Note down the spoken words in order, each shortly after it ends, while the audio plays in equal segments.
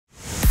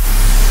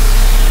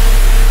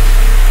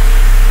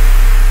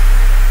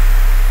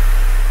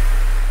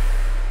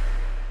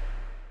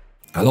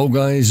Hello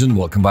guys and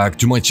welcome back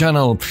to my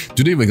channel.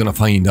 Today we're gonna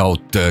find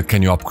out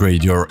can you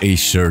upgrade your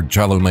Acer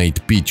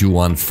TravelMate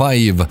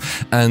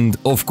P215, and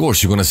of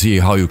course you're gonna see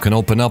how you can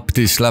open up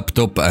this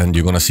laptop and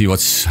you're gonna see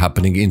what's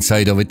happening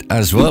inside of it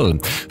as well.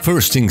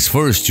 First things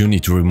first, you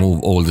need to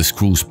remove all the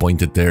screws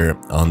pointed there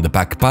on the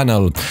back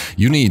panel.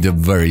 You need a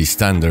very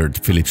standard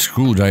Phillips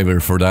screwdriver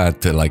for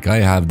that, like I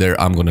have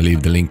there. I'm gonna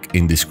leave the link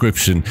in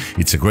description.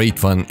 It's a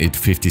great one. It's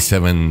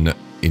 57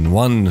 in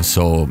one,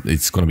 so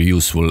it's going to be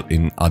useful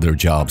in other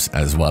jobs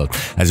as well.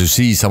 As you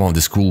see, some of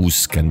the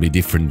screws can be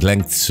different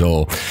lengths,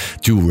 so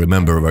do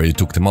remember where you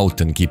took them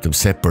out and keep them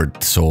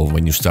separate, so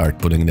when you start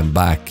putting them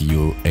back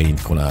you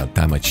ain't gonna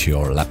damage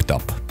your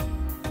laptop.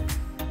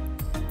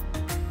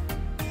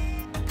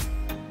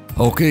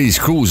 Okay,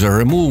 screws are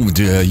removed,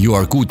 you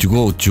are good to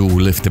go to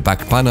lift the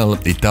back panel.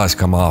 It does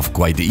come off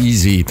quite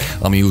easy.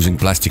 I'm using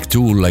plastic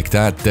tool like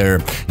that there.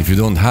 If you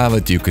don't have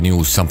it, you can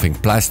use something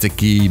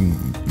plasticky,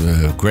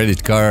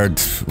 credit card,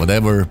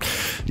 whatever.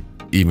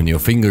 Even your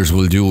fingers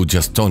will do,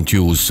 just don't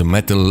use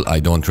metal, I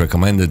don't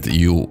recommend it.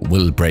 You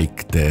will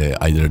break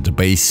either the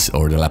base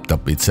or the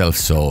laptop itself,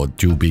 so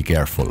do be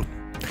careful.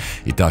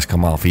 It does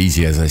come off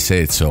easy as I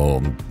said,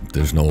 so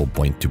there's no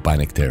point to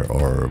panic there,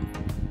 or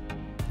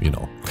you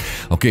know.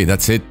 Okay,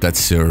 that's it.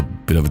 That's your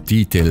bit of a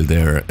detail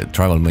there.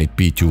 TravelMate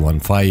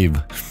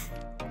P215.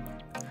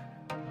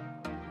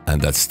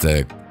 And that's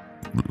the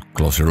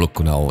closer look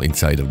now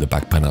inside of the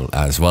back panel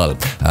as well.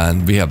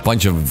 And we have a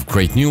bunch of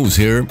great news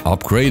here.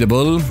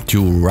 Upgradable,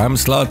 2 RAM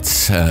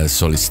slots,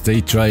 solid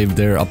state drive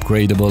there,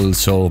 upgradable.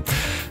 So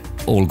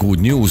all good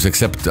news,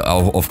 except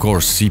of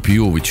course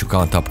CPU, which you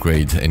can't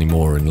upgrade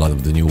anymore in a lot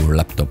of the newer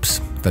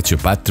laptops. That's your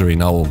battery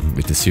now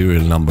with the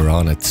serial number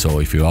on it, so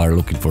if you are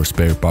looking for a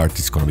spare part,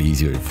 it's gonna be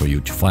easier for you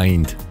to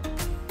find.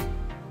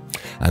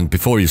 And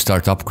before you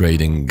start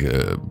upgrading,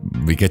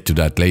 we get to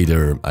that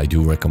later, I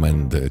do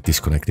recommend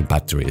disconnecting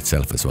battery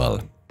itself as well.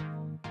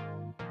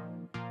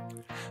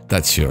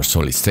 That's your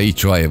solid state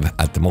drive.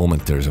 At the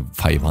moment there's a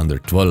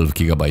 512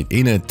 GB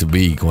in it.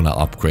 We're gonna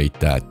upgrade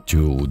that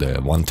to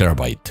the 1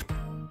 TB.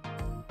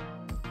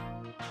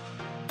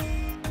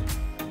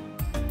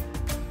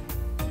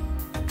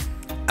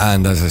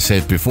 And as I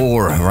said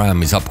before,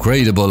 RAM is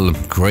upgradable.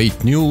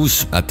 Great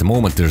news. At the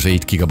moment there's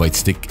 8 GB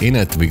stick in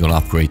it. We're gonna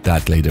upgrade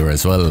that later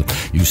as well.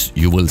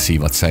 You will see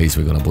what size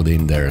we're gonna put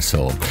in there.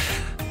 So,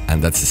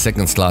 and that's the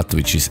second slot,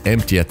 which is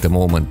empty at the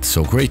moment.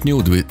 So great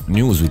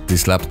news with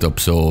this laptop.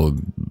 So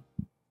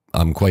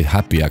I'm quite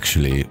happy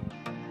actually,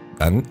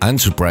 and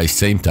surprised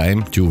same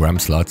time. 2 RAM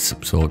slots.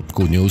 So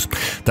good news.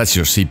 That's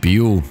your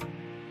CPU.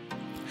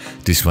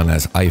 This one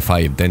has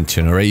i5 10th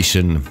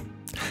generation.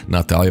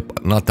 Not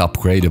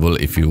upgradable,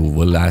 if you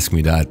will ask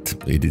me that.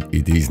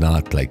 It is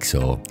not, like,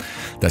 so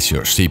that's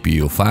your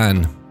CPU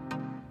fan,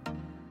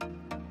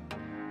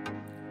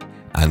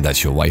 and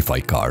that's your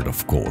Wi-Fi card,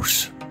 of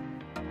course.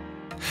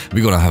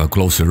 We're gonna have a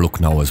closer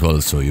look now as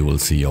well, so you will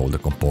see all the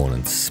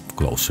components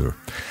closer.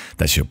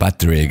 That's your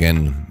battery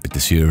again with the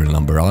serial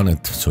number on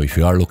it, so if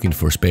you are looking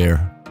for a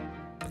spare,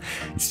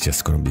 it's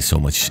just gonna be so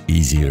much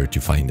easier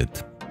to find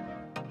it.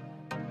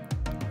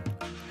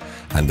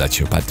 And that's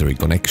your battery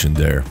connection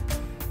there.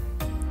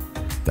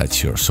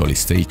 That's your solid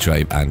state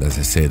drive, and as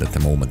I said, at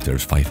the moment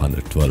there's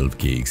 512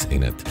 gigs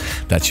in it.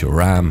 That's your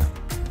RAM,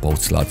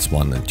 both slots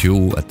 1 and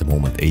 2, at the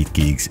moment 8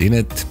 gigs in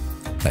it.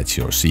 That's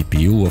your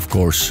CPU, of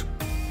course,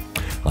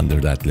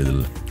 under that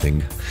little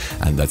thing,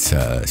 and that's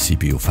a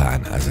CPU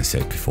fan, as I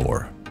said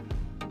before.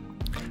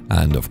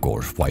 And of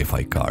course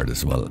Wi-Fi card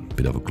as well.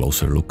 Bit of a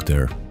closer look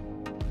there.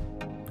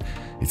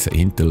 It's an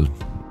Intel,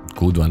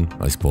 good one,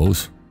 I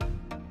suppose.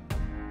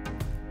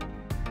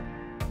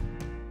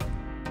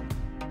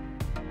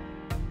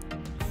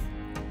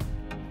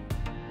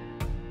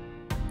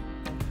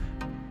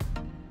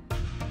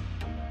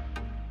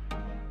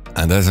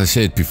 And as I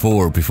said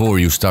before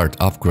you start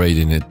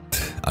upgrading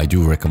it, I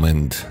do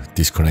recommend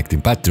disconnecting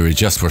battery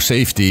just for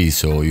safety,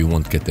 so you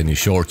won't get any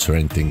shorts or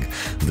anything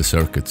in the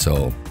circuit.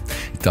 So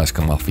it does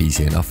come off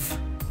easy enough.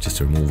 Just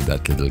remove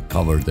that little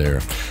cover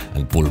there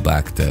and pull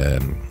back the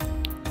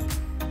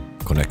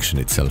connection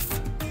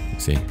itself.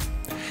 See,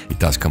 it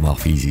does come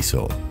off easy.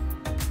 So,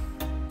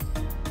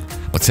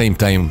 but same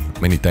time,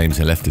 many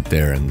times I left it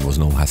there and was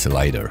no hassle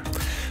either.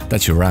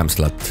 That's your RAM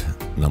slot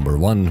number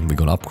 1. We're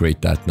gonna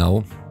upgrade that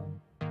now.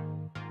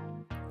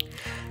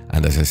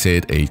 And as I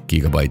said, 8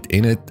 GB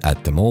in it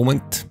at the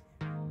moment,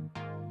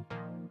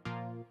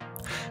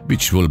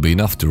 which will be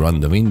enough to run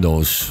the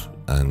Windows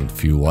and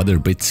few other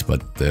bits,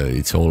 but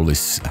it's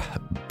always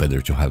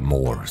better to have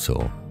more,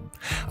 so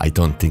I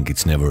don't think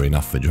it's never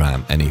enough with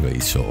RAM anyway.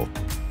 So,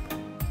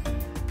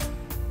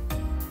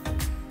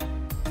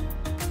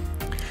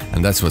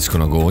 and that's what's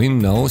gonna go in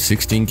now.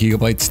 16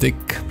 GB stick.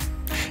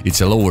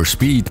 It's a lower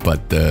speed,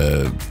 but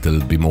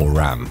there'll be more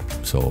RAM.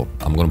 So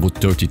I'm gonna put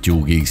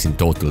 32 gigs in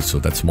total, so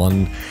that's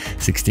one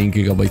 16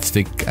 gigabyte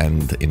stick,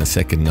 and in a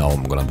second now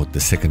I'm gonna put the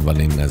second one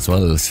in as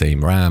well,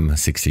 same RAM,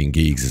 16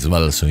 gigs as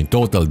well. So in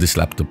total this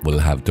laptop will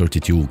have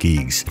 32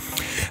 gigs.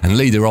 And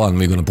later on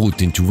we're gonna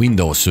put into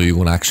Windows, so you're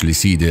gonna actually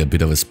see the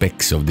bit of a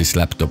specs of this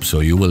laptop,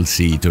 so you will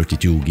see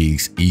 32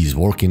 gigs is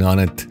working on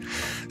it.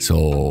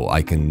 So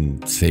I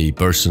can say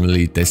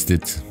personally test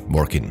it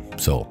working.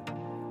 So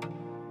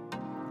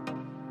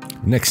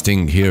next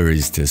thing here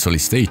is the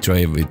solid state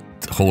drive. It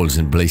holds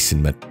in place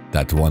in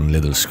that one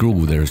little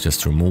screw there.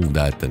 Just remove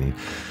that and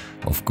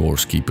of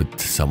course keep it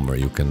somewhere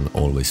you can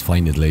always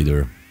find it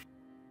later,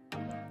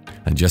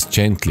 and just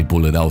gently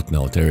pull it out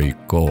now. There you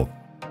go.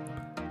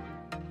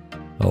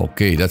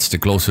 Okay, that's the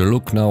closer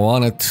look now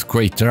on it.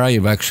 Great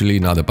drive, actually,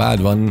 not a bad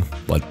one,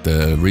 but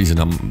the reason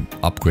I'm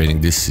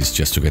upgrading this is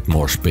just to get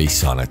more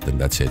space on it, and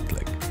that's it.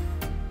 Like,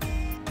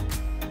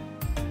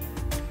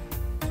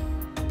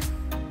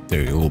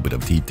 there you go, a bit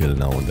of detail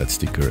now on that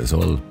sticker as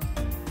well.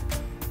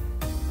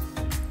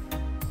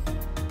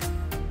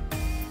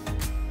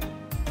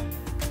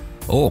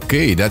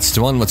 Okay, that's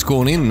the one what's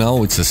going in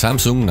now. It's a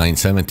Samsung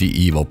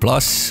 970 EVO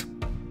Plus.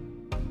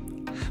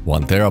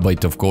 1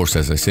 terabyte, of course,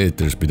 as I said,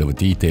 there's a bit of a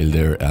detail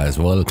there as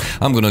well.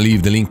 I'm gonna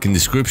leave the link in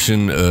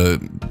description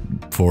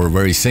for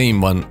very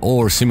same one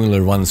or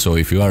similar one, so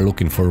if you are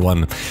looking for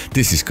one,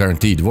 this is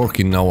guaranteed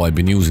working now. I've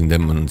been using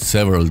them on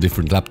several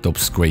different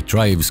laptops, great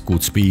drives,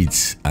 good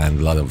speeds, and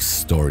a lot of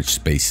storage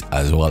space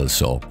as well,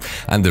 so,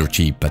 and they're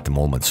cheap at the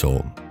moment,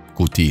 so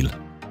good deal.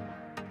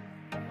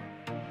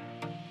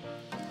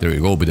 There you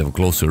go, a bit of a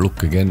closer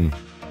look again.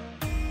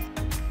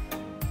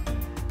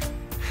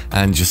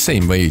 And just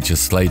same way,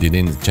 just slide it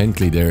in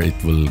gently there, it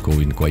will go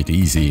in quite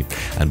easy,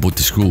 and put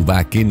the screw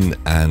back in,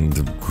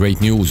 and great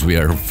news, we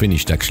are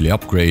finished actually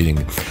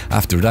upgrading.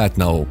 After that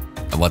now,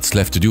 what's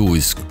left to do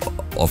is,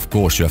 of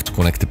course, you have to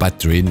connect the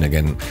battery in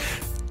again.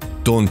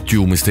 Don't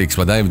do mistakes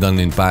what I've done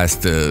in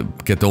past,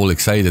 get all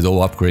excited, oh,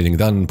 upgrading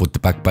done, put the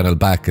back panel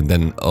back, and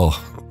then, oh,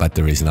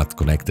 battery is not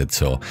connected,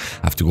 so I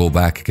have to go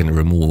back and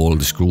remove all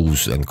the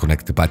screws and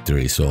connect the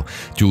battery. So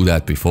do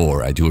that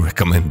before, I do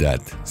recommend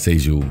that,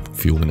 saves you a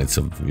few minutes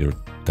of your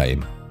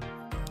time.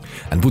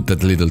 And put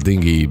that little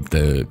thingy,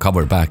 the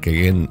cover back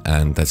again,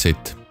 and that's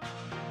it.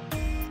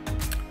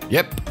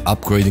 Yep,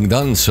 upgrading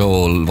done,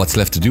 so what's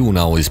left to do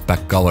now is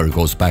back cover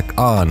goes back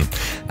on,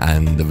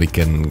 and we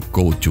can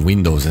go to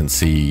Windows and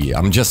see.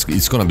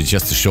 It's gonna be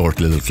just a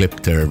short little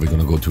clip there. We're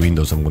gonna go to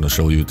Windows, I'm gonna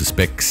show you the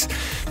specs,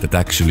 that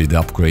actually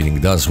the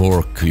upgrading does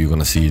work. You're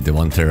gonna see the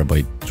 1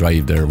 terabyte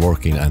drive there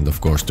working, and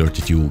of course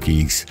 32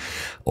 gigs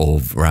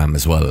of RAM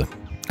as well.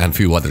 And a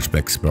few other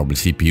specs, probably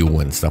CPU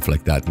and stuff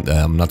like that.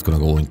 I'm not gonna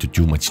go into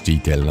too much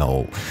detail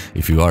now.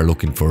 If you are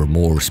looking for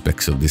more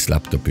specs of this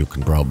laptop, you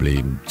can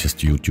probably just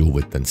YouTube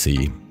it and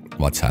see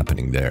what's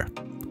happening there.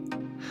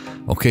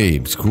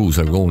 Okay, screws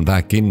are going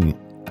back in,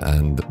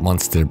 and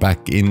once they're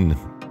back in,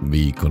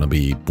 we're gonna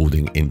be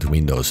booting into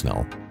Windows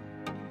now.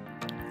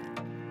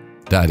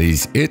 That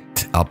is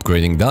it,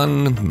 upgrading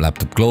done,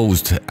 laptop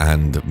closed,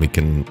 and we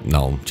can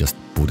now just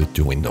boot it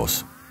to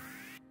Windows.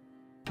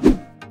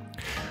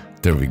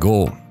 There we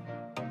go.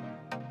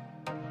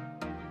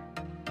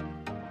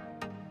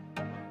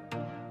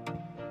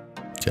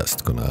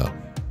 Just gonna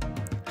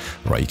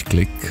right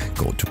click,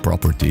 go to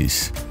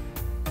properties.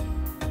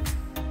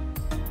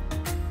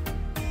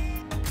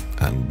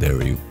 And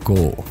there you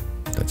go.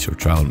 That's your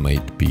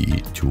TravelMate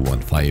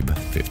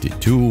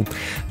P215-52,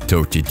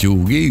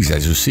 32 gigs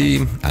as you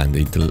see, and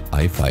Intel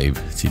i5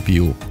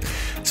 CPU.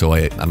 So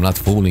I'm not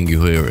fooling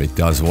you here, it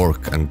does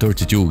work, and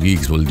 32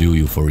 gigs will do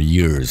you for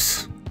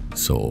years.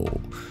 So,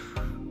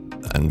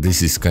 and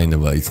this is kind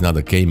of it's not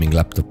a gaming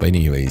laptop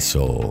anyway,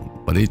 so,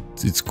 but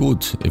it's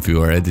good if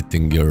you are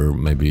editing your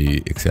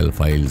maybe Excel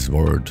files,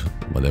 Word,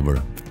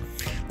 whatever.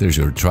 There's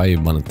your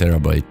drive, 1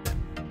 terabyte.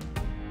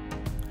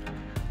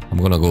 I'm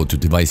gonna go to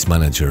device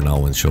manager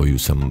now and show you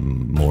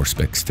some more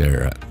specs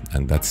there,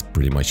 and that's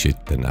pretty much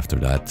it then after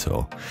that.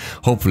 So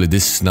hopefully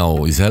this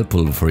now is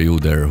helpful for you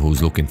there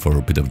who's looking for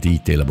a bit of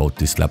detail about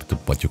this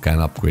laptop, what you can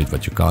upgrade,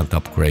 what you can't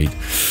upgrade.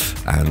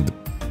 And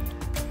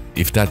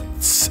if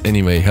that's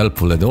anyway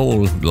helpful at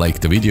all, like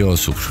the video,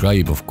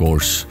 subscribe of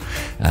course,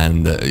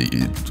 and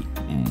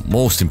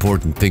most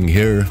important thing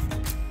here,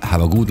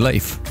 have a good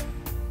life.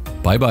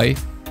 Bye bye.